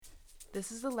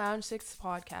This is the Lounge 6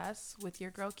 podcast with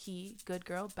your girl Key, good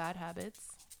girl, bad habits.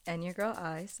 And your girl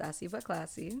I, sassy but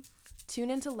classy.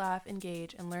 Tune in to laugh,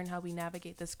 engage, and learn how we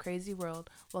navigate this crazy world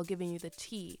while giving you the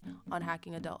tea on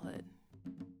hacking adulthood.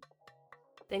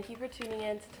 Thank you for tuning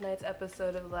in to tonight's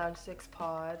episode of the Lounge 6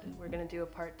 pod. We're going to do a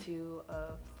part 2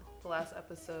 of the last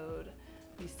episode.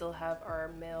 We still have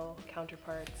our male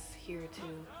counterparts here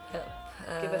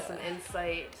to give us some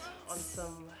insight on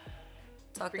some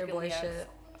talk their boy shit.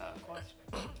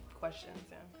 Questions,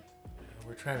 yeah.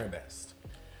 We're trying our best.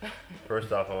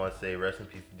 First off, I want to say rest in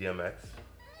peace to DMX.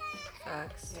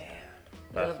 Facts. Yeah.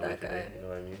 Passed Love away that today, guy. you know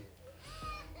what I mean?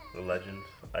 The legend,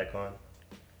 icon.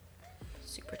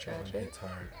 Super Oh, tragic. it's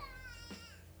hard.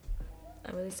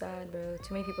 I'm really sad, bro.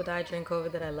 Too many people died during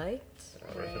COVID that I liked.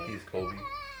 Rest in peace, Kobe.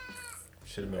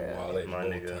 Should have been Yeah. Wale My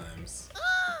both nigga. times.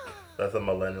 That's a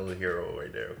millennial hero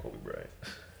right there, Kobe Bryant.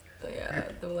 So yeah,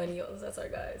 the millennials, that's our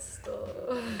guys. Still.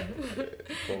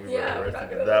 Kobe Yeah, we're Bryant. not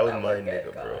gonna That let was that my one get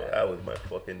nigga, bro. caught. That was my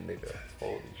fucking nigga.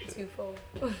 Holy shit. Twofold.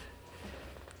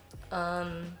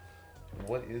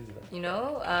 What is that?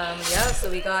 Yeah, so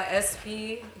we got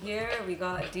SP here, we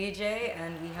got DJ,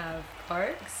 and we have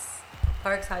Parks.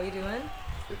 Parks, how you doing?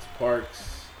 It's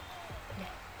Parks.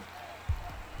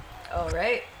 All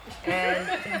right. And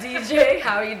DJ,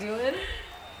 how are you doing?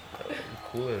 I'm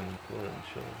cooling,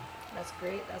 chilling. That's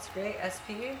great.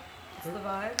 SP, it's the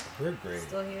vibe. We're great.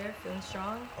 Still here, feeling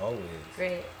strong. Always.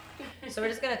 Great. So we're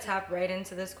just gonna tap right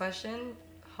into this question.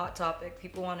 Hot topic.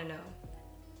 People want to know.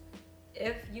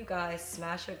 If you guys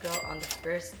smash a girl on the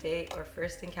first date or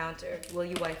first encounter, will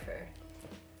you wife her?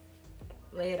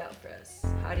 Lay it out for us.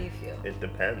 How do you feel? It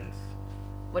depends.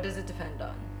 What does it depend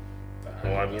on?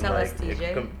 Well, I mean, Tell like, us, DJ.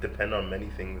 it could depend on many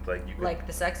things. Like, you could, Like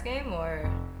the sex game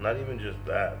or? not even just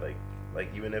that. Like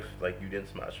even if, like, you didn't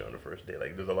smash her on the first date,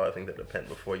 like, there's a lot of things that depend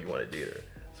before you want to date her.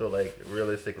 So, like,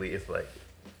 realistically, it's like,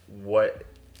 what,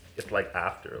 it's like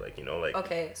after, like, you know, like.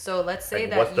 Okay, so let's say Like,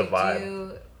 that what's the you vibe?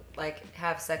 do like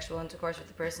have sexual intercourse with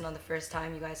the person on the first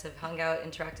time you guys have hung out,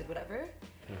 interacted, whatever.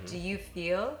 Mm-hmm. Do you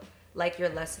feel like you're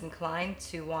less inclined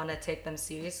to want to take them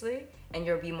seriously and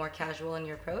you'll be more casual in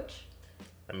your approach?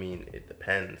 I mean, it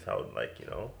depends how, like, you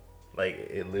know, like,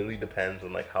 it literally depends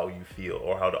on, like, how you feel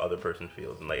or how the other person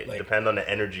feels, and, like, it Like- depends on the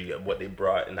energy of what they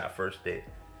brought in that first date.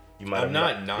 You might I'm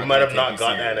not you might have gonna not take you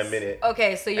gotten that in a serious. minute.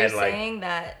 Okay, so you're And, like- saying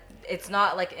that it's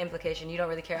not like implication. You don't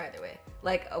really care either way.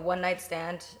 Like a one night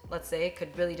stand, let's say,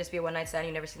 could really just be a one night stand.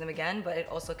 You never see them again, but it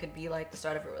also could be like the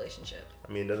start of a relationship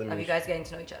I mean, it doesn't of mean you guys getting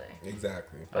to know each other.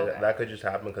 Exactly. like, Okay. that could just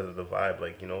happen because of the vibe.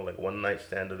 Like, you know, like, one night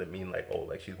stand doesn't mean like, oh,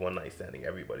 like, she's one night standing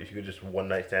everybody. She could just one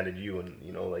night standed you, and,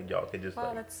 you know, like, y'all could just Wow,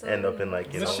 like that's so end up in,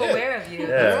 like, you know, Shit. Self-aware of you. Yeah.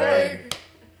 That's good.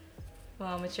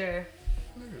 Wow, mature.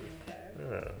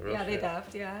 real Yeah, they shit.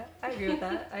 daft. Yeah, I agree with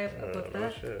that. I uplift Real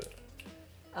that. shit.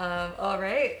 All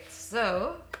right.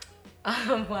 So,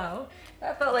 wow,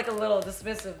 that felt like a little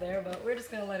dismissive there, but we're just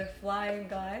gonna let it fly and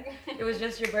guy. It was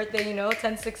just your birthday,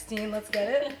 10/16. Let's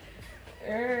get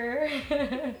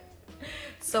it.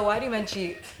 So why do men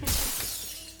cheat?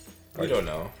 We don't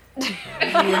know. What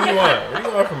do you want? What do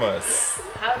you want from us?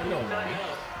 How do you not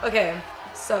know? Okay,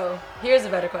 so here's a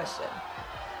better question.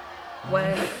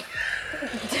 When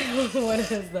what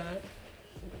is that?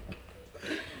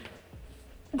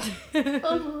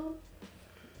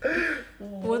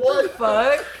 What the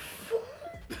fuck?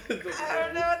 I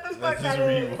don't know what the fuck Let's just that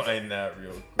is. rewind that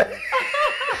real quick.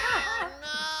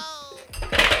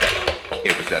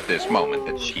 It was at this moment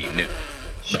that she knew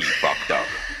she fucked up.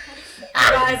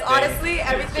 Guys, honestly,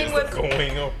 everything Just was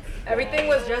going up. everything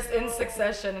was just in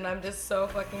succession, and I'm just so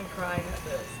fucking crying at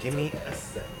this. Give me a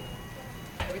second.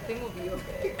 Everything will be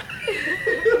okay.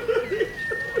 It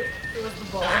was the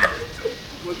ball.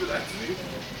 Was it actually?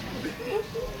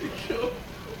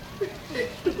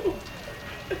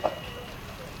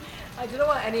 I didn't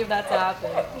want any of that to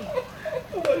happen.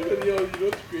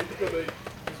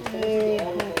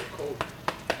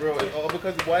 Bro, oh,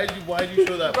 because why did you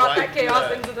show that? Brought Why that did you do chaos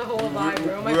that? into the whole vibe,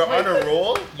 bro. We were on a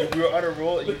roll. We were on a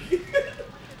roll.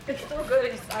 It's still good.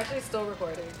 It's actually still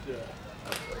recording.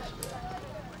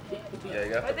 Yeah,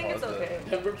 you have I to think it's pause okay.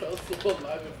 Never felt so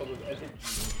alive and full of energy.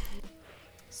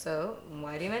 So,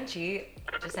 why do men cheat?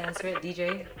 Just answer it,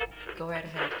 DJ. Go right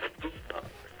ahead.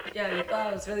 Yeah, you thought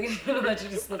I was really gonna let you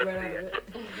just slip right out of it.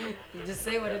 You just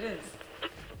say what it is.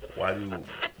 Why do?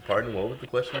 Pardon, what was the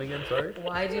question again? Sorry.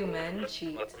 Why do men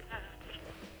cheat?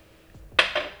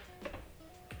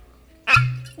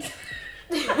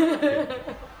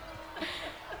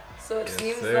 So it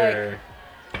seems Sir.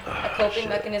 like a coping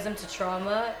mechanism to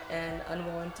trauma and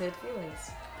unwanted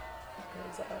feelings.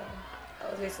 Because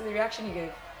that was basically the reaction you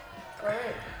gave. All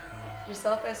right.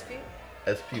 Yourself, SP?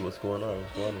 SP, what's going on?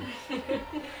 What's going on?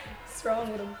 What's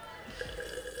wrong with him?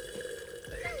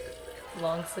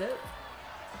 Long sip.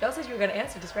 Y'all said you were gonna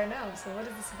answer this right now, so what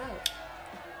is this about?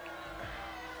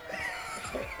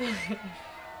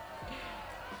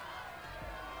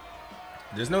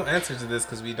 There's no answer to this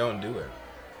because we don't do it.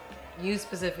 You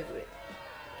specifically.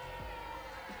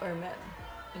 Or men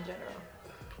in general.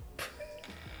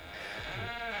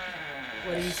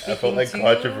 What are you speaking I felt like to?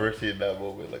 controversy in that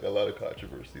moment, like a lot of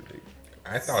controversy. Like,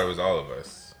 I thought it was all of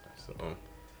us. So,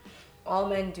 All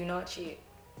men do not cheat.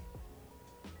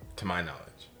 to my knowledge.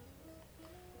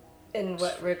 In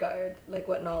what regard? Like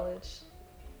what knowledge?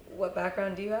 What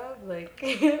background do you have? Like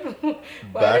why does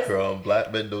background: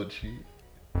 black men don't cheat.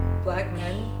 black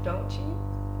men don't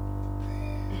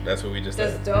cheat? That's what we just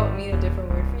Does said. don't mean a different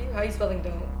word for you? How are you spelling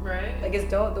don't? Right? Like is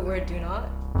don't the word do not?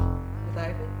 With a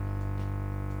hyphen?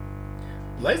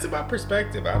 Life's about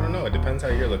perspective. I don't know. It depends how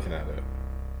you're looking at it.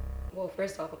 Well,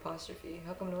 first off, apostrophe.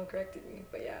 How come no one corrected me?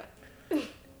 But yeah.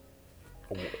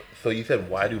 So you said,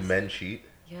 why do men cheat?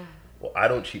 Yeah. Well, I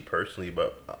don't cheat personally,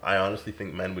 but I honestly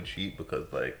think men would cheat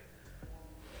because, like,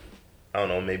 I don't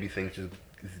know, maybe things just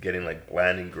is getting like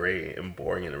bland and gray and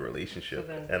boring in a relationship,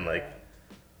 and like,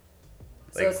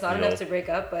 So it's not you enough know, to break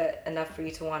up, but enough for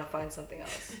you to want to find something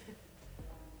else.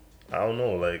 I don't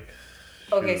know, like.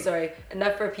 Okay, shoot. sorry.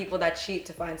 Enough for people that cheat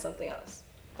to find something else.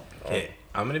 Okay,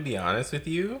 I'm gonna be honest with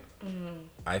you. Mm-hmm.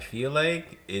 I feel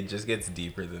like it just gets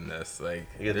deeper than this. Like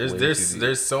It gets there's way there's too deep.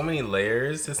 there's so many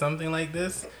layers to something like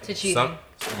this. To cheating.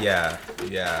 Yeah.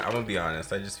 I'm gonna be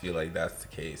honest. I just feel like that's the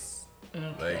case.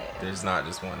 Like there's not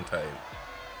just one type.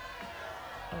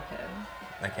 Okay.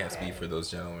 I can't speak for those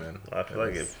gentlemen. I feel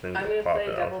like if things I'm are gonna popping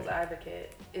play out, devil's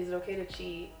advocate. Is it okay to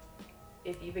cheat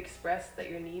if you've expressed that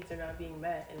your needs are not being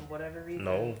met in whatever reason?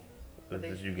 no, But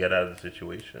this is they- you get out of the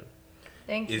situation.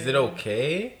 Thank you. Is it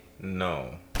okay?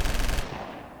 No.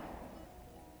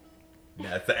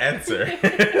 That's the answer.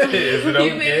 Is it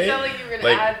You made it okay? sound like you were gonna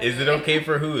Like, add is it okay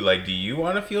for who? Like, do you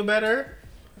want to feel better?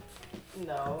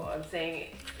 No, I'm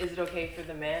saying, is it okay for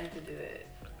the man to do it?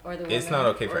 Or the It's woman?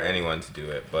 not okay for Or- anyone to do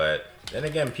it, but then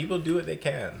again, people do what they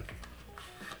can.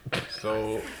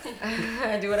 So,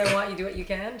 I do what I want, you do what you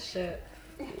can? Shit.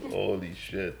 Holy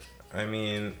shit. I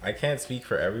mean, I can't speak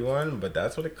for everyone, but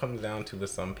that's what it comes down to with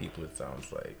some people, it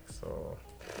sounds like. So,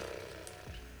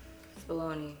 It's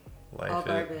baloney. life All is.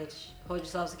 garbage. Hold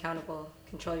yourselves accountable.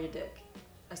 Control your dick.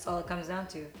 That's all it comes down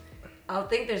to. I don't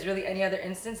think there's really any other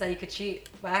instance that you could cheat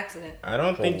by accident. I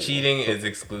don't think Oh. cheating is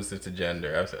exclusive to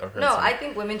gender. I've heard No, some- I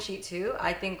think women cheat too.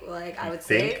 I think, like, I would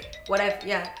think?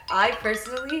 say, I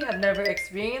personally have never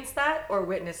experienced that or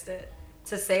witnessed it.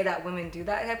 To say that women do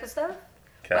that type of stuff.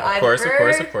 But Cap. I've Of course, heard,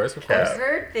 of course. I've Cap.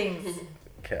 heard things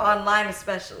Cap. online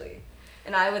especially.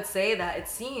 And I would say that it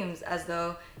seems as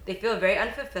though they feel very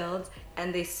unfulfilled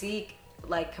and they seek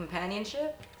like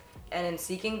companionship. And in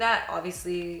seeking that,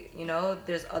 obviously, you know,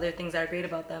 there's other things that are great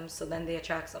about them. So then they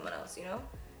attract someone else, you know?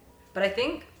 But I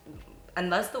think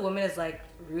unless the woman is like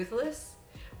ruthless,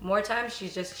 more times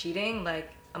she's just cheating like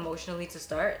emotionally to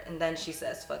start. And then she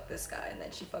says, fuck this guy. And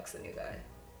then she fucks the new guy.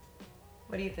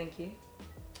 What do you think, Key?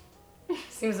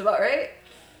 Seems about right?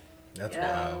 That's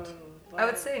Yeah, wild. I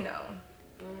would say no.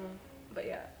 But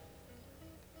yeah.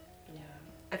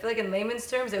 I feel like in layman's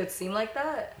terms, it would seem like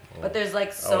that. But there's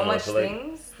like so don't know, I much feel like-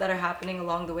 things that are happening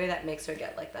along the way that makes her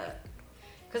get like that.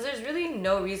 Because there's really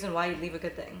no reason why you'd leave a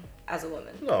good thing as a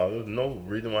woman. No, there's no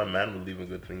reason why a man would leave a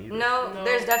good thing either. No, No.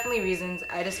 there's definitely reasons.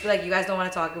 I just feel like you guys don't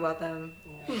want to talk about them.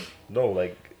 No,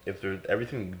 like if there's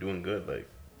everything doing good, like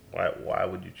why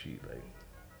would you cheat? Like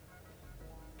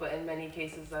But in many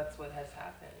cases, that's what has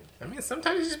happened. I mean,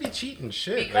 sometimes you just be cheating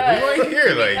shit. Because- like, we want to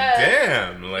hear, like, because-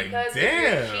 damn. Like, Because if damn.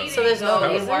 you're cheating, So there's no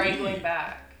then reason? why are you going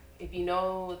back? If you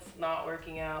know it's not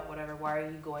working out, whatever, why are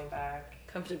you going back?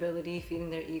 Comfortability, feeding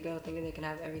their ego, thinking they can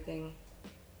have everything.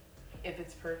 If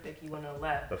it's perfect, you wouldn't have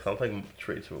left. that sounds like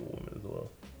traits of a woman as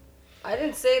well. I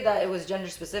didn't say that it was gender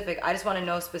specific. I just want to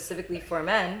know specifically for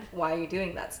men, why are you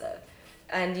doing that stuff?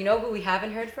 And you know who we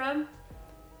haven't heard from?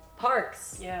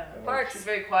 Parks. Yeah. Parks. She's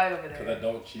very quiet over Because I there.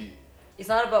 don't cheat. It's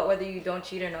not about whether you don't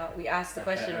cheat or not. We asked the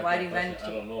question, I why think do men I cheat?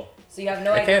 don't know. So you have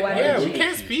no I idea can't, why yeah, men we cheat.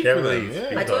 can't speak Can't for really them.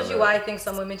 speak I Yeah. told on you that. why I think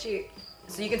some women cheat.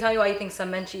 So you can tell me why you think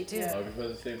some men cheat too. Yeah.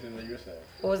 Because the same thing that you're saying.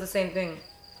 What was the same thing?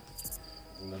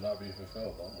 And they're not being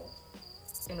fulfilled. I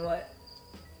don't know. In what?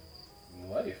 In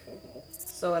life, I don't know.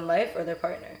 So in life or their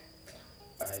partner?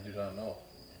 I do not know.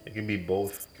 It can be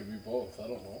both. Could be both. I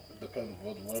don't know. It depends.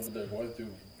 Whatever they're going through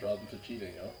draws them to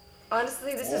cheating, you know?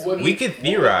 Honestly, this is What would- We weak. could what would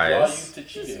draw theorize. you to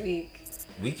This is cheating? weak.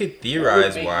 We could What would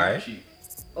theorize make you why. cheat?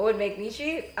 What would make me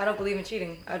cheat? I don't believe in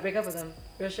cheating. I'd break up with them.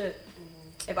 Real shit.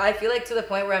 If I feel like to the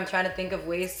point where I'm trying to think of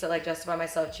ways to like justify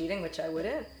myself cheating, which I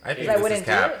wouldn't. I think 'cause this is do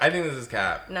cap. it. I think this is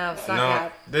cap. No, it's not No,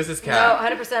 cap. this is No, cap.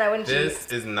 100%. I wouldn't This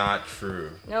cheat. is not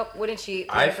true. Nope, wouldn't cheat.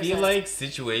 100%. I feel like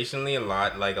situationally,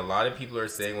 a lot of people are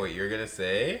saying what you're gonna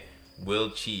say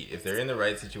will cheat if they're in the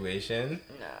right situation.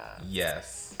 Nah.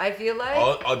 Yes. I feel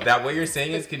like. That what you're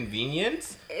saying is convenient,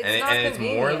 It's and not it's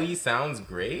convenient. morally sounds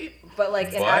great. But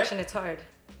like in but action, it's hard.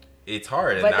 It's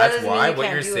hard, and But that that's doesn't mean why you what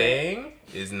can't you're do it. saying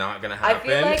is not gonna I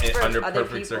feel happen like for under other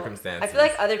perfect people, circumstances. I feel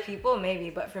like other people maybe,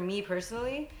 but for me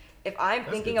personally, if I'm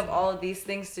That's thinking good of to know. all of these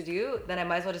things to do, then I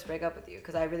might as well just break up with you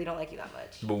because I really don't like you that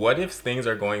much. But what if things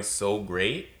are going so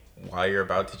great while you're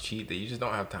about to cheat that you just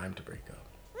don't have time to break up?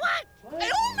 What?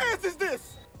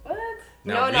 What?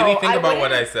 Now, No, really think I about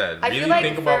what wouldn't- I said. I Really feel like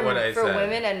think about for, what I for said.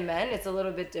 women and men, it's a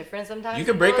little bit different sometimes. You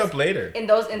can in break those- up later. in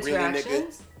those nigga?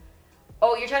 interactions.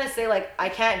 Oh, you're trying to say like I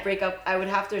can't break up. I would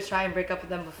have to try and break up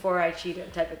with them before I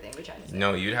cheated, type of thing. We're trying to say.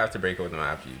 No, you'd have to break up with them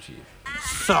after you cheat.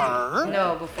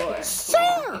 No,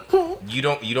 before. You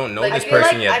don't know Like, this I feel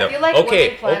person like- yet I though. feel like okay,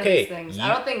 women plan okay. these things. I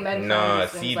don't think men plan Nah, these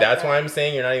things see, like that's that. why I'm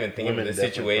saying you're not even thinking Women of the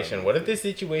definitely plan situation. these What if this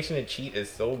situation to cheat is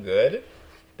so good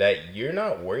that you're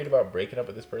not worried about breaking up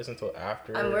with this person until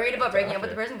after? I'm worried about breaking up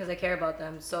with the after? person because I care about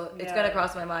them. So it's Yeah. gonna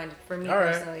cross my mind for me All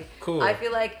right, personally. cool. I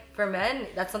feel like for men,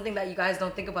 that's something that you guys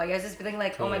don't think about. You guys just be thinking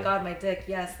like, oh my Cool. god, my dick.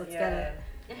 Yes, let's get Yeah. it.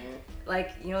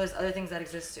 Like, you know, there's other things that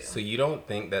exist too. So you don't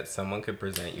think that someone could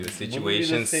present you a be the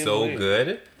situation same so way.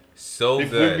 good, so They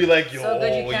good, would be like, yo, So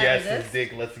good you oh can't yes, resist? his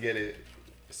dick, let's get it.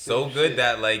 so Same good shit.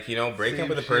 that like breaking up Same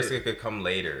with a person shit. could come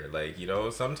later. Like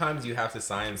sometimes you have to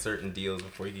sign certain deals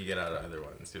before you can get out of other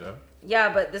ones. Yeah,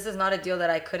 but this is not a deal that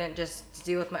I couldn't just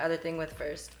deal with my other thing with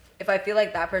first. If I feel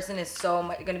like that person is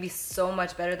gonna be so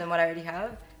much better than what I already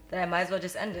have, then I might as well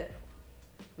just end it.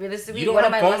 Realistically, You don't what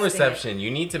have am I phone lusting it? reception. You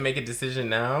need to make a decision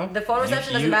now. The phone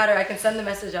reception doesn't matter. I can send the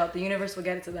message out. The universe will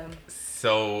get it to them.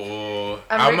 So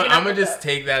I'm breaking up gonna with just that.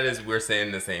 take that as we're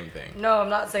saying the same thing. No, I'm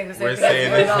not saying the same We're thing. as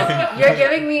saying you the at all. same You're thing.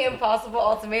 giving me impossible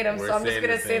ultimatums, We're so I'm just saying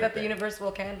gonna the say same that the thing. universe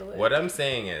will handle it. What I'm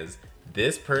saying is,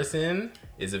 this person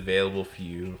is available for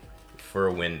you for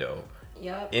a window.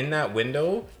 Yep. In that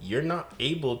window, you're not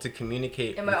able to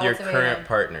communicate In my with your ultimatum. current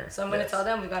partner. So I'm gonna Yes. tell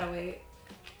them we gotta wait.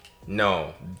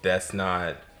 No, that's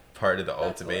not part of the That's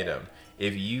ultimatum.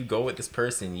 If you go with this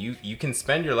person, you can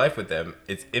spend your life with them.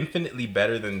 It's infinitely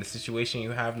better than the situation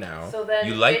you have now. So then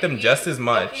you like if them you- just as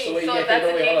much. Okay, So wait, so yeah, if that's no,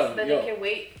 the wait, case, hold on, then yo. you can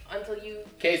wait until you.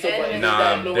 Okay, so end but it. isn't Nah,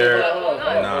 that, no, they're- hold on,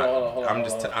 nah, hold on, I'm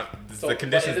hold just on. the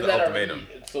conditions but of the isn't that ultimatum.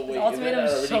 already- So wait, The isn't ultimatum that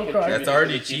is already so contributing cross. That's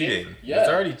already to cheating. Yeah. That's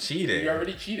already cheating. You're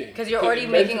already cheating. Because you're already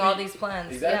making all mentally- these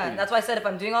plans. Exactly. Yeah, that's why I said if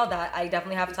I'm doing all that, I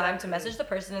definitely have time to message the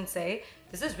person and say,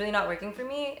 this is really not working for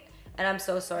me, and I'm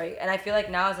so sorry. And I feel like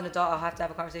now as an adult, I'll have to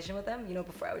have a conversation with them,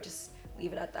 before I would just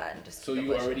leave it at that and just So keep it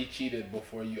you pushing. already cheated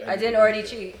before you. I didn't already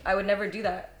cheat. I would never do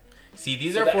that. See,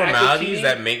 these So are the act of formalities cheating-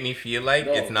 that make me feel like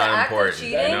No. it's The not act of important.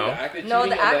 cheating- You know? The act of No, cheating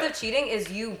the and act that- of cheating is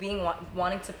you being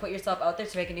wanting to put yourself out there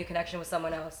to make a new connection with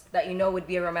someone else that you know would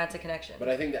be a romantic connection. But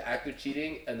I think the act of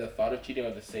cheating and the thought of cheating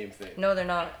are the same thing. No, they're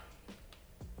not.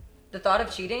 The thought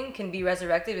of cheating can be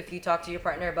resurrected if you talk to your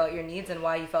partner about your needs and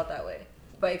why you felt that way.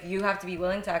 But if you have to be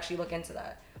willing to actually look into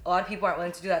that. A lot of people aren't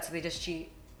willing to do that, so they just cheat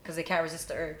because they can't resist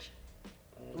the urge.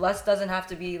 Lust doesn't have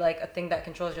to be like a thing that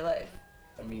controls your life.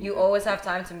 I mean, You always have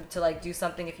time to like do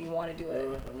something if you want to do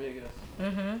it. I mean, I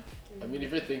guess. Mm-hmm. I mean,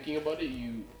 if you're thinking about it,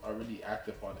 you already act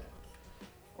upon it,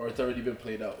 or it's already been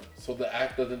played out. So the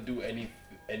act doesn't do any.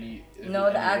 No,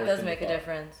 any the act worse does than make the a thought.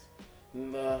 difference.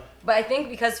 Nah. But I think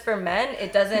because for men,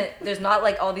 it doesn't, there's not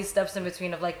like all these steps in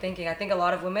between of like thinking. I think a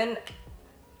lot of women,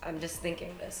 I'm just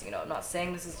thinking this, I'm not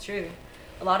saying this is true.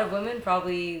 A lot of women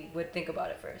probably would think about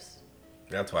it first.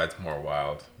 That's why it's more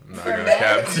wild. I'm not For gonna men-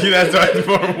 cap to you. That's why it's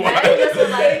more Men wild. just are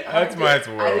like, That's why it's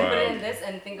more I can put it in wild. this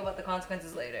and think about the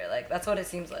consequences later. Like, that's what it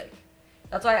seems like.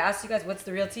 That's why I asked you guys, what's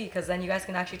the real tea? Because then you guys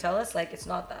can actually tell us, like, it's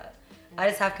not that. I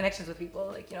just have connections with people.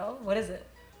 Like, what is it?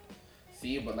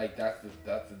 See, but like that's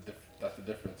the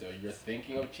difference. You're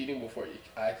thinking of cheating before you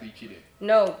actually cheating.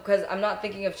 No, because I'm not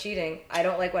thinking of cheating. I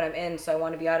don't like what I'm in, so I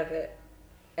want to be out of it.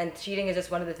 And cheating is just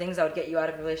one of the things that would get you out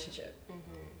of a relationship.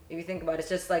 If you think about it, it's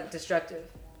just like destructive.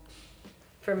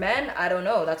 For men, I don't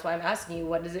know. That's why I'm asking you,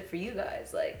 what is it for you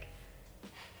guys? Like,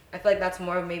 I feel like that's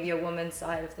more of maybe a woman's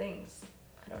side of things.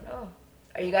 I don't know.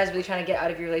 Are you guys really trying to get out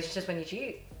of your relationships when you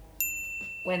cheat?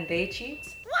 When they cheat?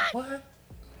 What?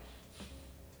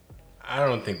 I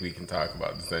don't think we can talk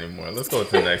about this anymore. Let's go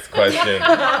to the next question.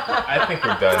 I think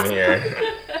we're done here.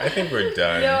 I think we're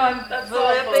done. No, I'm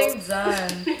flipping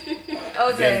done.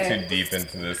 Okay. Getting too deep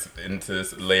into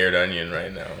this layered onion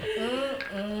right now.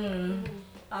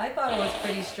 I thought it was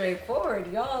pretty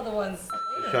straightforward. Y'all are the ones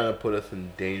She's trying to put us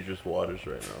in dangerous waters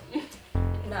right now.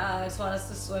 Nah, I just want us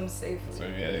to swim safely. So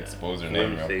yeah, expose her Swim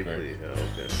name real safely.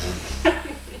 quick. Yeah,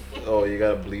 okay. Oh, you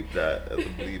gotta bleep that. That's a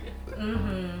bleep.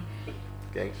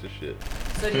 Gangster shit.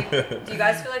 So do you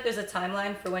guys feel like there's a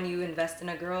timeline for when you invest in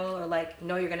a girl, or like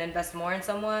know you're gonna invest more in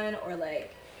someone, or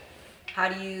like how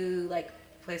do you like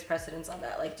place precedence on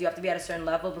that? Like, do you have to be at a certain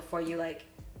level before you like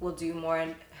will do more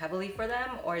heavily for them,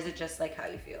 or is it just like how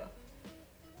you feel?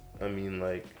 I mean,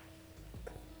 like,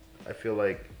 I feel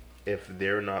like if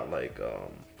they're not like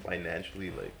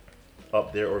financially like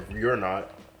up there, or if you're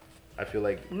not, I feel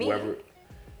like Me? whoever.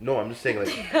 No, I'm just saying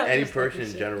like any Just person talking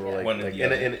in shit, general, yeah. like One or like the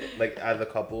in, other. in like as a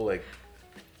couple, like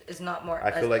Is not more. I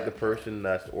feel as like a- the person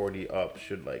that's already up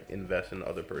should like invest in the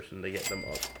other person to get them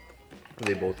up.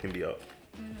 They both can be up.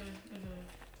 You know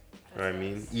what I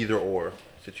mean? Either or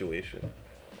situation.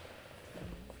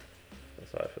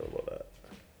 That's how I feel about that.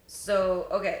 So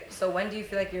okay, so when do you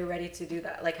feel like you're ready to do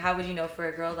that? Like, how would you know for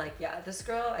a girl? Like, yeah, this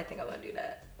girl, I think I want to do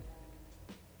that.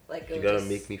 Like, it You would gotta just-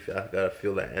 make me feel. I gotta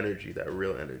feel that energy, that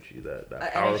real energy, that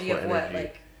energy powerful of energy. what?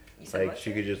 Like, you said Like what?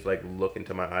 she could just like look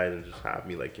into my eyes and just have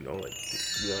me like, you know, like,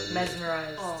 you know what I mean?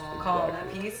 Mesmerized, Aw. calm,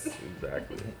 at peace.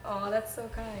 Exactly. Oh, that's so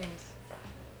kind.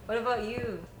 What about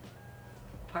you,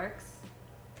 Parks?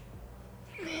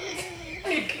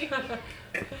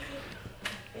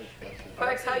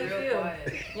 Parks, how you Real feel?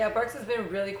 quiet. Yeah, Parks has been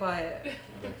really quiet.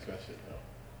 Next question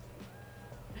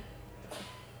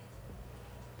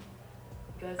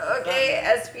now. Okay,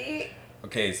 SB,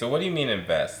 Okay, so what do you mean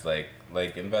invest? Like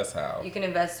invest how? you can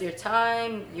invest your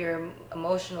time, your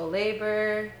emotional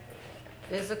labor,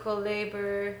 physical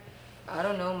labor, I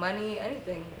don't know, money,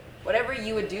 anything. Whatever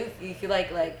you would do if you feel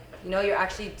like you know you're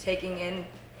actually taking in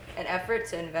an effort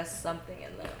to invest something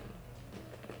in them.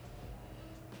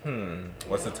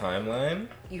 What's the timeline?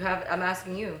 I'm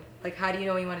asking you, like, how do you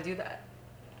know when you want to do that?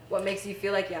 What makes you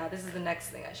feel like, yeah, this is the next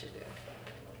thing I should do?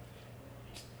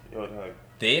 Yo, dog.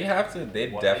 They'd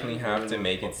definitely have to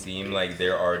make it seem like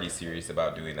they're already serious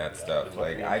about doing that stuff.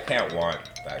 Like, I can't want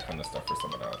that kind of stuff for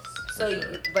someone else. So, for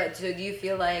sure. but do you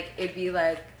feel like it'd be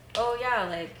like, oh yeah,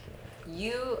 like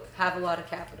you have a lot of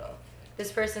capital.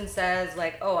 This person says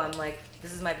like, oh, I'm like,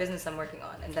 this is my business I'm working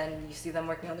on, and then you see them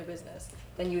working on their business,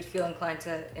 then you would feel inclined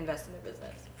to invest in their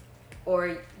business.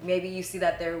 Or maybe you see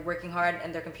that they're working hard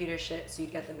and their computer's shit, so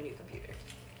you'd get them a new computer.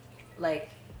 Like,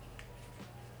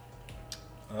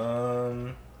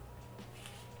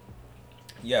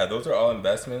 Yeah, those are all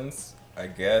investments. I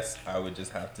guess I would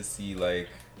just have to see like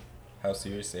how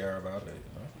serious they are about it.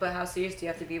 You know? but how serious do you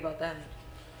have to be about them?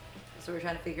 So we're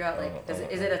trying to figure out like, Oh,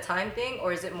 is it a time thing,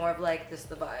 or is it more of like this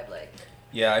the vibe? Like,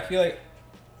 Yeah, I feel like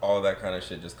all that kind of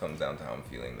shit just comes down to how I'm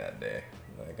feeling that day.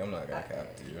 Like, I'm not gonna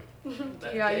cap to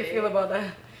you. how you feel about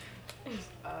that?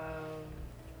 Um,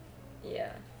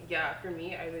 Yeah. yeah, for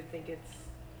me, I would think it's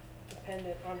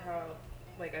dependent on how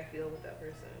like I feel with that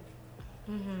person.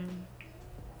 Mm-hmm.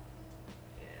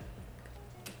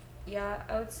 Yeah. Yeah,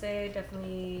 I would say I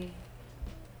definitely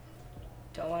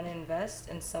don't want to invest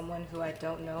in someone who I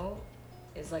don't know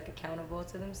is like accountable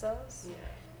to themselves. Yeah.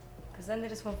 Because then they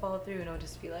just won't follow through and it'll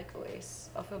just be like a waste.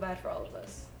 I'll feel bad for all of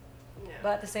us. Yeah.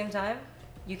 But at the same time,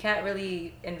 you can't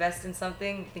really invest in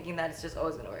something thinking that it's just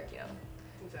always going to work, you know?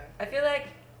 Exactly. I feel like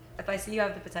if I see you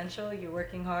have the potential, you're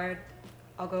working hard,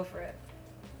 I'll go for it.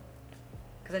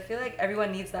 Because I feel like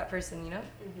everyone needs that person, you know?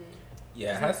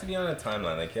 Yeah, it has to be on a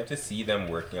timeline. Like, you have to see them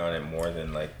working on it more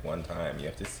than like one time. You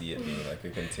have to see it being like a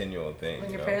continual thing. When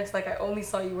you your know? parents like, I only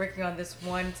saw you working on this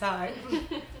one time.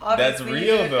 That's Obviously, you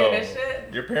real didn't though. finish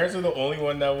it. Your parents are the only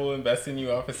one that will invest in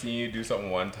you off of seeing you do something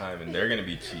one time, and they're gonna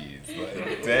be cheese.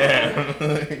 Like, damn.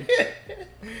 And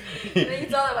then you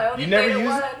tell them I only You never played it use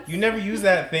once. you never use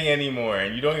that thing anymore,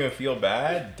 and you don't even feel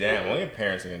bad. Damn, only your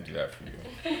parents are gonna do that for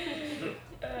you.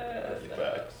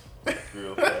 Facts.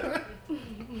 Real facts.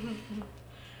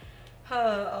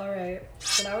 Alright.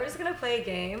 So now we're just gonna play a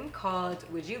game called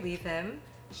Would You Leave Him?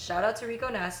 Shout out to Rico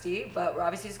Nasty, but we're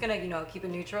obviously just gonna, keep it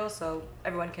neutral so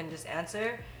everyone can just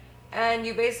answer. And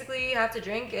you basically have to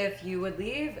drink if you would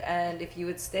leave, and if you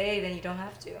would stay, then you don't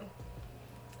have to.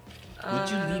 Would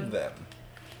you leave them?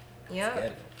 Yeah.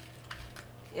 Scared.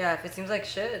 Yeah, if it seems like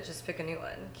shit, just pick a new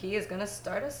one. Key is gonna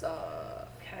start us off.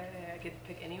 Okay, I could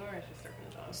pick anywhere or just start from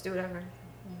the top. Just do whatever.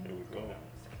 Here we go.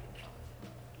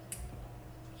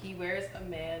 He wears a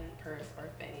man purse or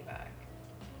fanny bag.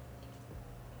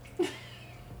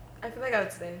 I feel like I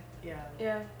would stay. Yeah.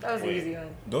 Yeah, that was an Wait. easy one.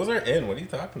 Those are in. What are you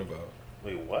talking about?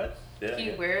 Wait, what? Yeah.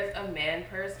 He wears a man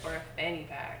purse or a fanny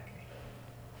bag.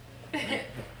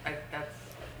 That's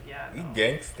yeah. We No.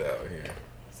 gangsta out here.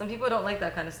 Some people don't like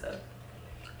that kind of stuff.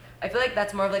 I feel like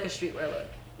that's more of like a streetwear look.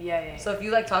 Yeah. So if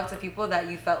you like talk to people that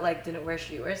you felt like didn't wear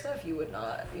streetwear stuff, you would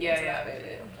not be into that,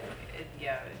 maybe. It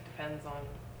depends on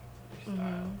your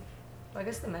style. Well, I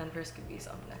guess the man purse could be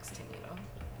something next to, you know,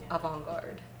 Yeah.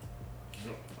 avant-garde.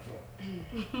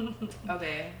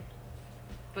 Okay.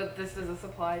 But this does this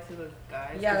apply to the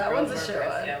guys? Yeah, 'Cause that girls one's a wear short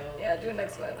purse. one. Yeah, Yeah, do the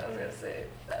next one. I was gonna say,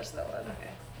 dash that one. Okay.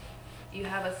 You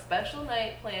have a special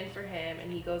night planned for him,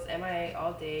 and he goes MIA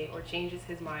all day or changes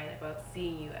his mind about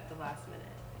seeing you at the last minute.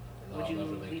 Would you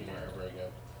never leave linking him? her ever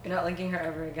again. You're not linking her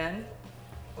ever again?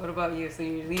 What about you? So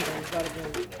you're leaving, it's gotta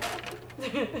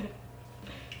be.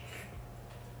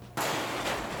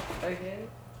 Okay.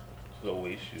 The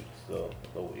way shoot still.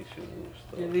 The way shoot moves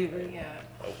still. You're leaving. Yeah.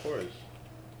 Of course.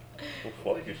 Go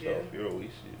What'd fuck you yourself. do? You're a way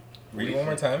shoot. Read it one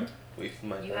more time. Wasting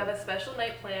my time. You have a special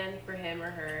night planned for him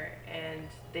or her, and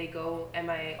they go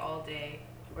MIA all day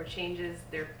or changes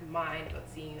their mind about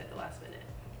seeing you at the last minute.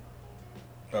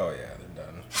 Oh yeah, they're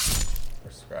done. We're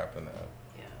scrapping that.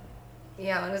 Yeah.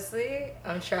 Yeah, honestly,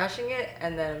 I'm trashing it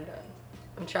and then I'm done.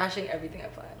 I'm trashing everything I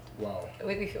planned. Wow. It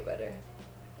made me feel better.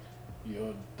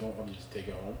 You don't want to just take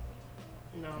it home?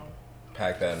 No.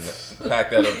 Pack that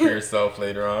up for yourself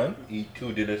later on. Eat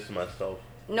 2 dinners to myself.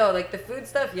 No, like the food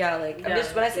stuff, yeah, like I'm Yeah,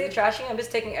 just when I say food. trashing, I'm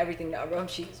just taking everything down, bro. I'm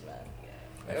cheese, man.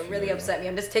 I It feel really you. upset me.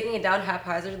 I'm just taking it down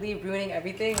haphazardly, ruining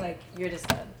everything. Like you're just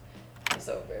done. It's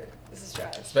over. This is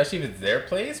trash. Especially if it's their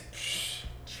place. Psh,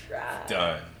 Trash.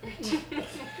 done.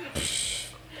 Psh,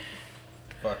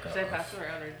 fuck off. Should I pass them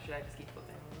around or should I just keep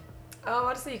flipping?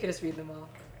 Honestly, you could just read them all.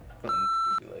 Be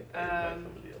like, hey, like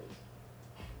somebody else.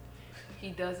 He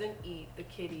doesn't eat the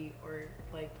kitty or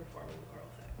like performing oral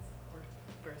sex, or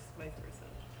vice versa.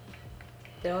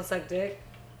 They don't suck dick.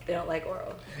 They don't like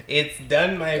oral. It's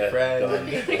done, my That friend.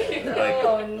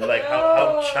 done. Oh, like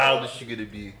how no. childish you gonna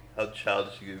be? How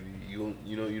childish you gonna be?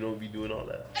 You don't be doing all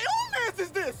that.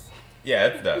 Yeah,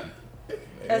 it's done. You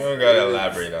That's- don't gotta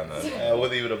elaborate on that. I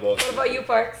wasn't even about. What about you,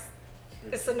 Parks?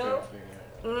 It's a no.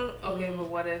 Okay, but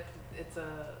what if it's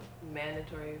a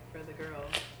mandatory for the girl?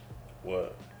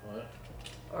 What? What?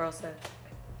 Oral sex.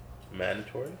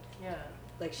 Mandatory? Yeah.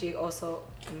 Like she also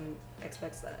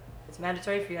expects that. It's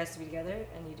mandatory for you guys to be together,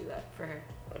 and you do that for her.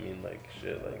 I mean, like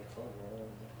shit. Like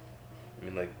I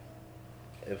mean, like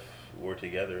if we're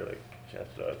together, like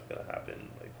chances are it's gonna happen.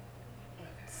 Like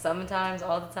Sometimes,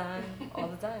 all the time, all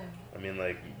the time. I mean,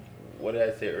 like what did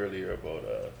I say earlier about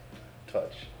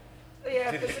touch?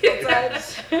 Yeah, physical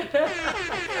touch.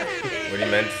 What he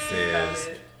meant to say is,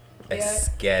 let's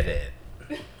get it.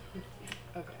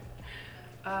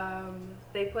 Okay.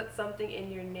 They put something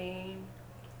in your name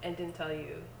and didn't tell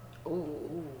you.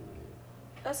 Ooh,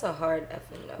 that's a hard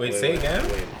effing no. Wait, say again?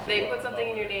 They put something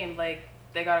in your name, like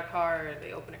they got a card,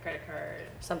 they open a credit card.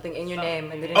 Something in your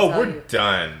name, and they didn't Oh, tell we're you.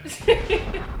 done.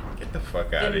 Get the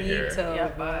fuck out of here. Finito, Yeah,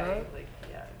 bro. bye. Like,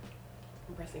 yeah.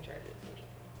 I'm pressing charges.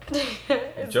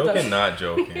 It's Joking, done. not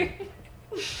joking.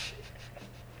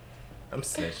 I'm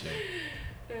snitching.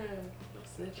 No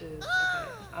snitches.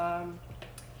 Okay.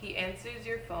 He answers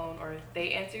your phone, or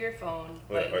they answer your phone,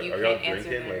 Wait, but you are y'all can't answer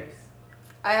drinking, like- theirs.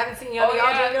 I haven't seen y'all, Oh, y'all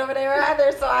yeah. drinking over there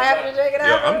either, so I haven't been drinking Yo,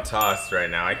 either. I'm tossed right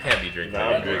now. I can't be drinking Nah,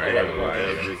 I'm anymore. drinking. I ain't gonna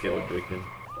lie. I'm drinking.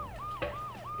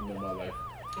 In my life.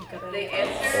 They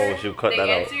answer. Oh, she'll cut they that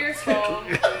out. answer your phone,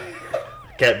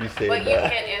 Can't be saying but you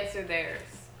that. can't answer theirs.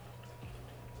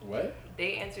 What?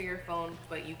 They answer your phone,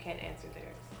 but you can't answer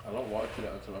theirs. I don't want you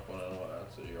to answer my phone. I don't want to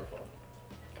answer your phone.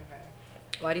 Okay.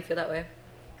 Why do you feel that way?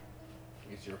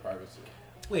 It's your privacy.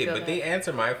 Wait, Go but ahead. they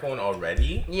answer my phone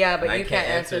already? Yeah, but and you I can't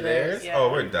answer theirs. Yeah. Oh,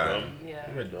 we're done. Yeah.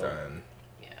 We're done.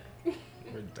 Yeah.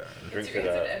 We're done. Drink You to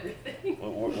answered that. everything.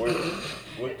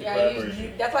 What the Yeah,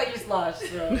 version? that's why you sloshed,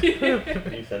 bro.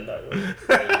 Can you send that?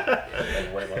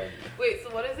 Like, right behind you. Wait,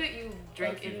 so what is it you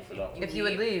drink If you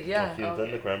would leave, yeah. Can you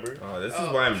send the cranberry? Oh, this is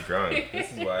why I'm drunk.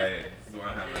 This is why I'm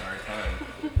having a hard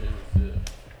time. You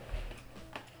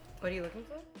What are you looking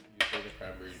for? say the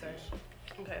cranberry Sorry. juice.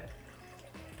 Okay.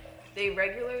 They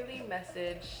regularly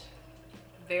message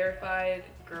verified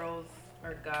girls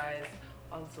or guys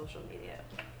on social media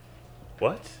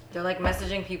What? They're like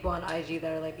messaging people on IG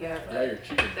that are like Yeah. verified. Yeah, you're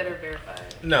cheating. that are verified.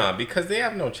 Nah, because they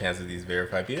have no chance of these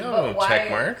verified people. They But don't have no why- check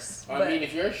marks. I But- mean,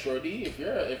 if you're a shorty, if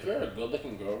you're a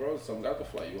good-looking girl, bro, some guy will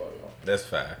fly you out, yo. That's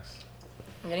facts.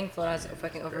 Getting flown out is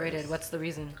fucking overrated. What's the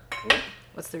reason?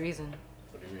 What's the reason?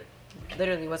 What do you mean?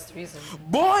 Literally, what's the reason?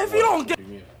 What do you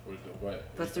mean? What?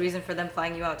 What's the reason for them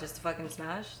flying you out just to fucking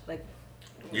smash? Like,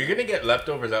 You're gonna get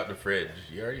leftovers out the fridge.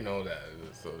 You already know that.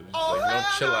 So just like,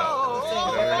 chill out.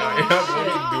 Like, you're not going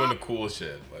to be doing the cool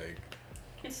shit. Like,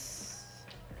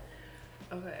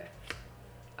 Okay.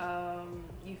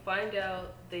 You find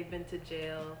out they've been to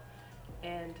jail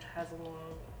and has a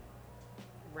long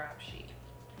rap sheet?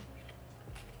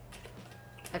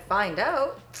 I find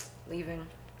out leaving.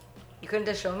 You couldn't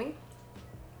just show me?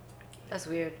 That's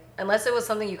weird. Unless it was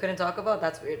something you couldn't talk about,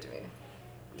 that's weird to me.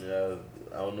 Yeah,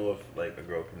 I don't know if like a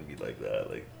girl can be like that.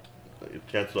 Like,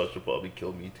 chances are she'll probably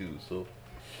kill me too. So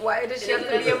Why does she It have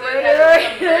doesn't to be a necessarily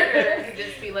have to be a murderer? murder. It could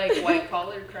just be like white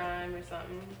collar crime or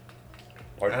something.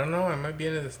 I don't know. I might be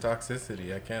into this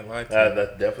toxicity. I can't lie to you.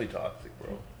 that's definitely toxic,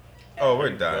 bro. Oh, we're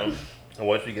done. And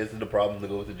once she gets to the problem to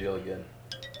go to jail again,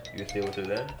 you can stay with her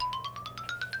then.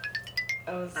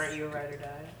 Aren't you a ride or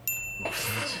die?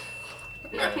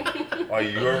 Are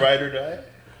you a ride or die?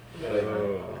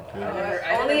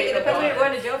 Only it depends what you're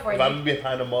going to jail for. If I'm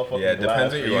behind a motherfucking Yeah, it depends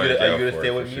glass, what are you're you going to gonna jail stay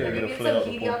for, with for me sure. or are you You gonna get flip out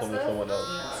some the Helios phone with stuff? someone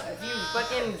else? Nah, if you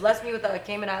fucking bless me with a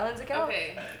Cayman Islands account,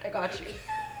 Okay. I got you.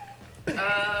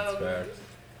 Facts.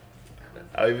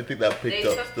 I don't even think that They picked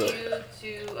up took stuff.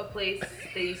 you to a place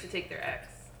they used to take their ex.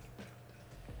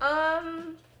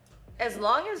 As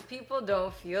long as people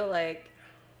don't feel like,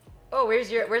 oh, where's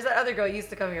that other girl you used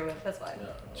to come here with? That's fine.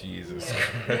 Jesus.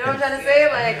 You know what I'm trying to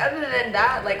say? Like, other than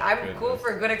that, like, I'm cool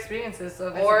for good experiences. So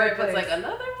if it's Or a if good it's place. like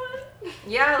another one.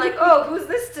 Yeah, like, oh, who's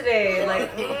this today?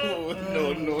 Like, No.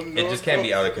 It just can't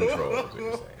be out of control. Is what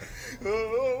you're saying.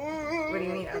 what do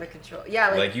you mean out of control? Yeah,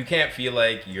 Like you can't feel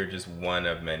like you're just one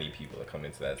of many people that come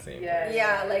into that same place.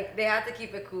 yeah, like they have to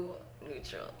keep it cool,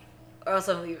 neutral, or else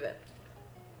I'm leaving.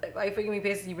 Like, why you freaking me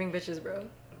places you bring bitches, bro?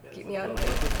 Keep me out of The it.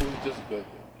 food's just good.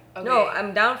 Okay. No,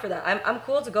 I'm down for that. I'm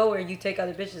cool to go where you take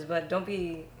other bitches, but don't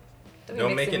be Don't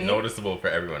make mixing it me. noticeable for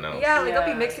everyone else. Yeah, like don't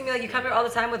be Yeah. mixing me. Like you come here all the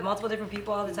time with multiple different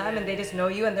people all the time, and they just know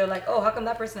you, and they're like, oh, how come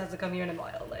that person has to come here in a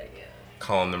while? Like,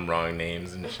 Calling them wrong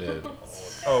names and shit.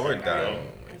 Oh, we're done. Oh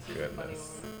my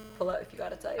goodness. pull out if you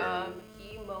got a type.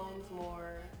 He moans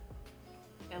more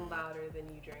and louder than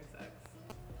you during sex.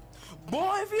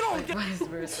 Like vice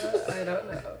versa. I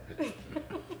don't know.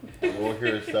 I won't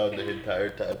hear a sound the entire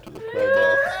time to the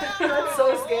climax. That's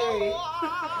so scary.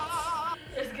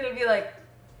 It's gonna be like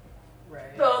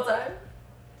Right. the whole time.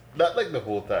 Not like the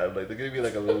whole time. Like they're gonna be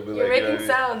like a little bit You're like. making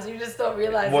sounds, you just don't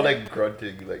realize. More it. like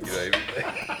grunting, like you know what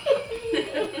I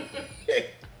mean?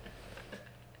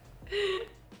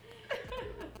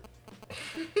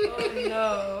 Oh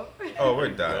no. Oh, we're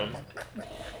done.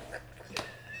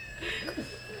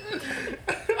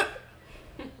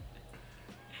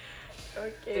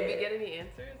 Okay. Did we get any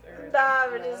answers? Or Nah,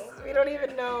 we don't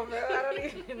even know, bro. I don't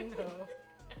even know.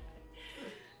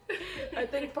 I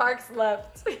think Parks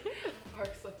left.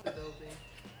 Parks left the building.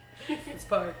 It's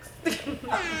Parks.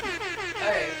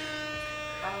 Alright.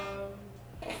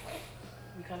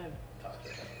 We kind of talked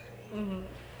about it already. Mm-hmm.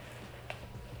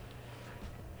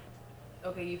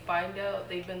 Okay, you find out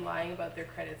they've been lying about their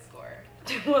credit score.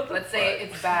 What the Let's say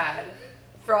it's bad.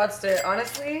 fraudster,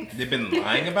 honestly. They've been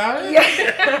lying about it?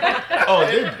 Yeah. Oh,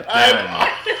 they're done.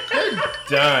 They're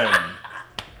done.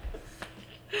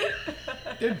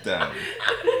 They're done.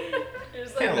 You're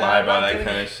just Can't nah, lie I'm about not that doing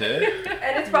kind it. of shit.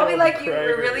 And it's probably like you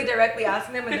were really directly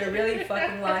asking them and they're really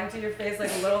fucking lying to your face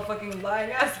like a little fucking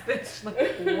lying ass bitch.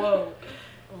 Like, whoa.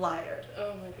 Liar.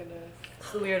 Oh my goodness.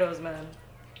 It's the weirdos, man.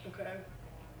 Okay.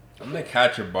 I'm gonna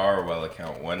catch a Barwell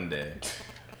account one day.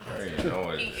 I already know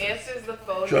it. He answers the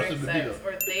phone Trust during him to sex, do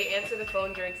or they answer the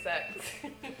phone during sex.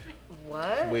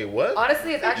 What? Wait, what?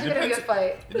 Honestly, it's actually gonna be a depends-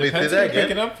 fight. It Wait, depends say who that you again?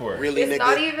 pick it up for. Really, It's nigga?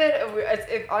 not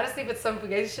even. Honestly, if it's some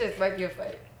gay shit, it might be a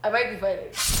fight. I might be fighting.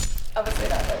 I'm gonna say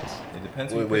that much. It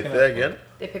depends who Wait, you wait, pick say it that up again?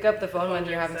 They pick up the phone when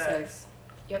you're having Sex. sex.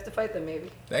 You have to fight them, maybe.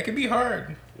 for. That could be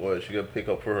hard. What, she gonna pick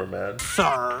up for her man?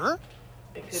 Sir?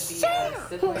 It could be a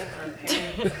sibling or a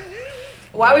parent.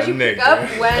 Why would you Nigga. pick up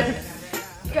when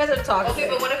you guys are talking? Okay,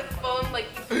 but what if the phone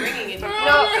like keeps ringing and you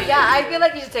No, yeah, I feel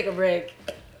like you should take a break.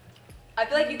 I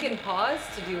feel like you can pause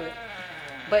to do it,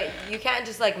 but you can't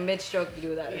just like mid-stroke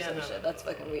do that or Yeah, some no. shit. That's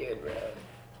fucking weird, bro.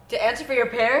 To answer for your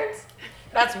parents,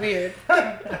 that's weird.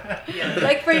 Yeah.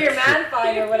 Like for your man,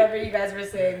 fine or whatever you guys were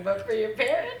saying, but for your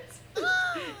parents,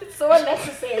 it's so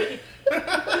unnecessary.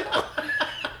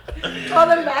 Call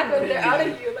them back when they're out of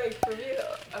you, like for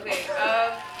real. Okay,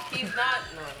 he's not.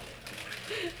 No.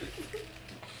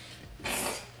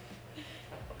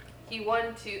 He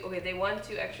won two. Okay, they won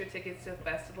 2 extra tickets to the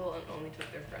festival and only took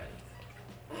their friends.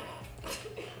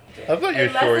 I thought you were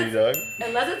Unless shorty, it's- dog.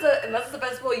 Unless it's a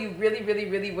festival you really, really,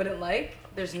 really wouldn't like,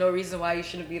 there's no reason why you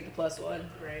shouldn't be the +1.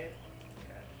 Right.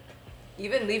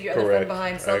 Even leave your other Correct. friend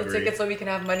behind. I Sell the agree. tickets so we can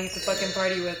have money to fucking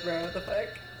party with, bro. What the fuck?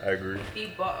 I agree. He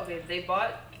bought. Okay, they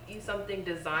bought you something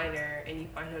designer and you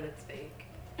find out it's fake.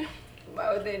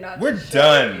 Why would they not? We're just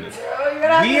done. show you, bro? You're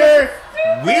gonna have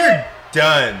to- We're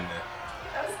done.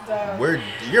 That's dumb.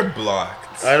 You're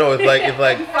blocked. I know it's like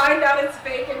Find out it's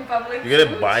fake in public. you're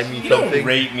gonna buy me You don't something.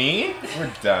 rate me.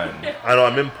 We're done. I know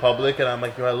I'm in public and I'm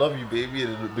like, yo, I love you, baby.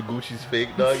 And the Gucci's fake,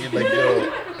 dog. You're like,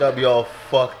 yo, gotta be all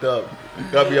fucked up.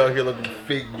 Gotta be out here looking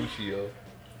fake Gucci, yo.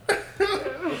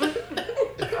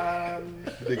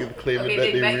 They can claim Okay, it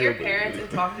that they met real, your but- parents and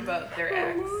talked about their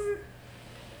ex.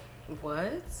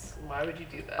 What? Why would you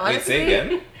do that? Honestly- Wait, say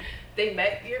again. They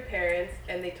met your parents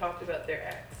and they talked about their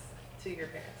ex to your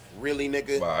parents. Really,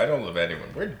 nigga? Wow, I don't love anyone.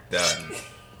 We're done.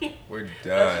 We're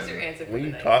That's just your done. answer for When the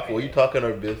you night, talk, right? when you talking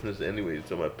our business anyway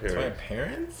to my To my parents.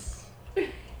 parents?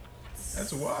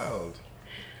 That's wild.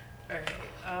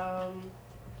 Alright,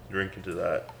 Drink into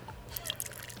that.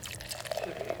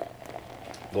 okay.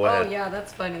 Go Oh ahead. yeah,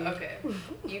 that's funny. Okay.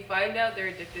 You find out they're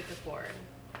addicted to porn.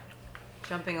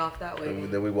 Jumping off that way. And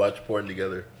then we watch porn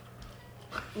together.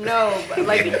 No, but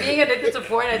like being addicted to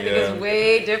porn, I think Yeah. is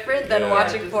way different than Yeah.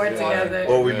 watching porn Yeah. together.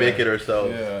 Or we Yeah. make it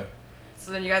ourselves. Yeah.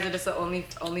 So then you guys are just an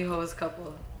only hoes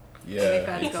couple. Yeah.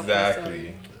 OnlyFans couple,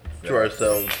 Exactly. To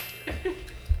ourselves.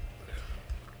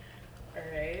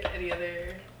 Alright. Any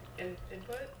other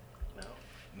input?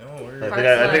 No? No, we're.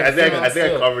 I think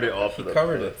I covered it off. He of the-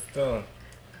 covered it still.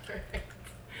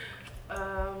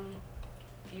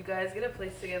 You guys get a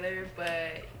place together,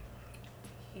 but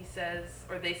he says,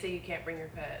 or they say you can't bring your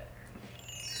pet.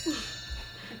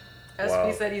 SP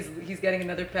Wow. said he's getting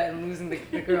another pet and losing the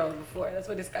girl before. That's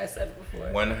what this guy said before.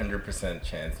 100%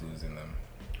 chance losing them.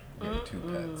 Getting 2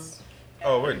 pets.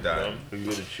 Oh, we're done. You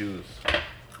gotta choose.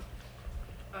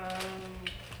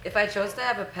 If I chose to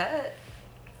have a pet,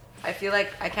 I feel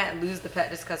like I can't lose the pet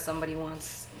just because somebody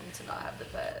wants me to not have the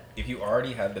pet. If you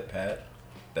already had the pet,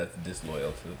 that's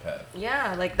disloyal to the pet.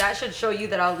 Yeah, like that should show you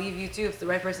that I'll leave you too if the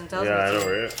right person tells Yeah, me I to.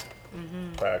 know,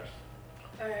 right? Facts.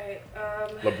 Alright,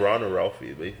 LeBron or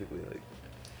Ralphie, basically. Like,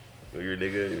 you're your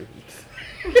nigga.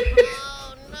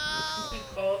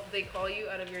 they call you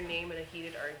out of your name in a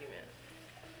heated argument.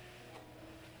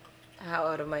 How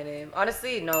out of my name?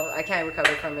 Honestly, no, I can't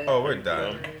recover from it. Oh, we're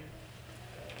done.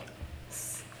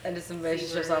 Ended some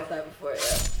relationships off that before.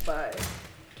 Yeah, bye.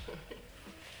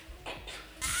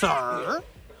 Sir?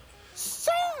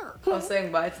 Sir? I was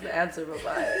saying bye to the answer, but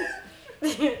bye. You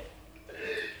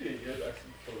guys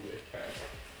actually totally can.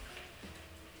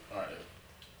 Alright.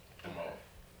 Come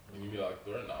on. You be like,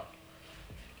 they're not.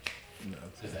 No,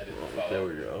 Just edit the file. There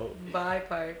we go. Bye,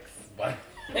 Parks. Bye.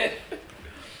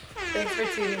 Thanks for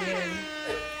tuning in.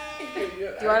 Do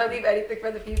you want to leave anything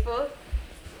for the people?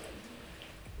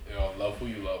 Yo, love who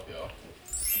you love, yo.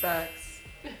 Facts.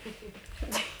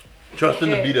 Trust him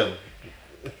to Okay. beat him.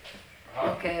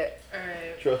 Okay,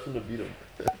 Alright. Trust him to beat him.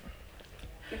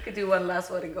 we could do one last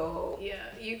one and go home. Yeah,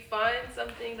 you find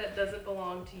something that doesn't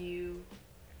belong to you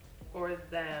or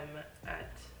them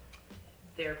at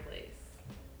their place.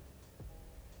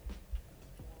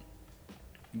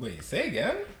 Wait, say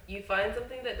again? You find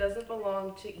something that doesn't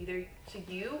belong to either to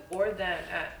you or them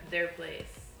at their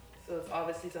place. So it's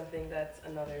obviously something that's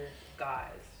another guy's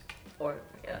Or,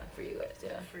 yeah, for you guys,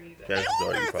 yeah. for you guys. Chances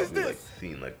are you probably like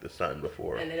seen like the sign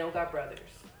before. And they don't got brothers.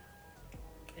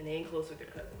 And they ain't close with their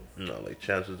cousins. No, like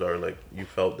chances are like you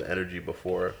felt the energy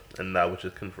before, and that was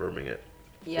just confirming it.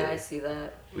 Yeah, I see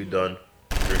that. We done.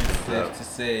 Safe to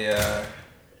say,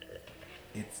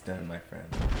 it's done, my friend.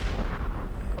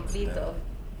 It's Complete done. though.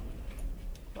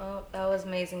 Well, that was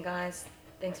amazing, guys.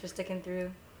 Thanks for sticking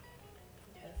through.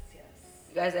 Yes, yes.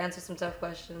 You guys answered some tough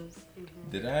questions.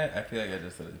 Did I? I feel like I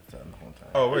just said it's done the whole time.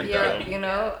 Oh, we're Yeah, done. you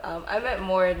know, I meant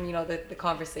more in, you know, the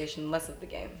conversation, less of the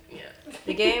game. Yeah.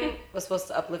 The game was supposed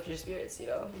to uplift your spirits, you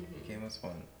know. The game was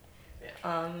fun.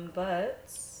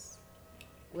 But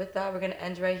with that, we're gonna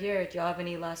end right here. Do y'all have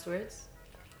any last words?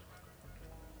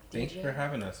 Thank you DJ? for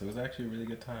having us. It was actually a really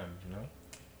good time, you know?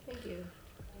 Thank you.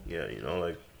 Yeah, you know,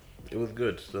 like it was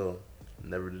good. Still,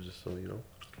 never did just so you know.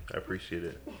 I appreciate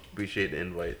it. Appreciate the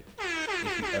invite.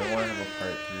 If you ever want to have a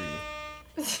part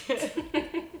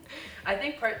 3, I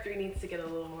think part 3 needs to get a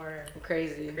little more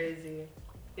Crazy. crazy.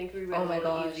 I think we went Oh a my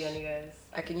little gosh. easy on you guys.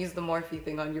 I can use the Morphe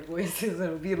thing on your voices and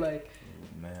it'll be like,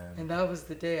 man. and that was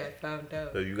the day I found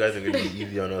out. So you guys are gonna be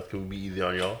easy on us. Can we be easy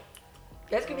on y'all?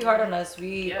 You guys can be hard on us.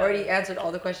 We Yeah. already answered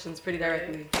all the questions pretty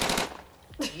directly.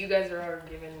 You guys are all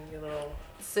giving your little run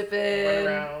Sipping.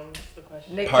 around the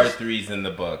question. Nick, Part 3's in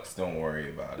the books. Don't worry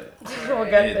about it. we'll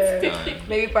get It's there. done.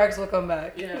 Maybe Parks will come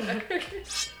back. Yeah.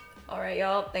 All right,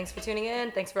 y'all. Thanks for tuning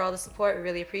in. Thanks for all the support. We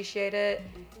really appreciate it.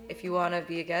 If you want to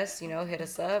be a guest, you know, hit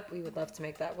us up. We would love to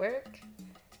make that work.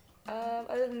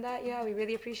 Other than that, yeah, we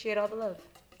really appreciate all the love.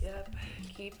 Yep.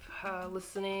 keep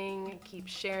listening, keep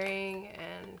sharing,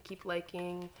 and keep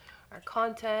liking our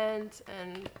content.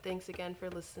 And thanks again for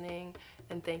listening.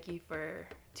 And thank you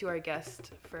to our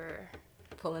guest for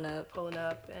Pulling up.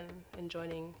 and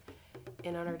joining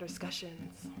in on our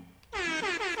discussions. All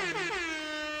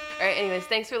right, anyways,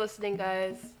 thanks for listening,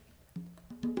 guys.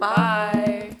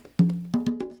 Bye. Bye.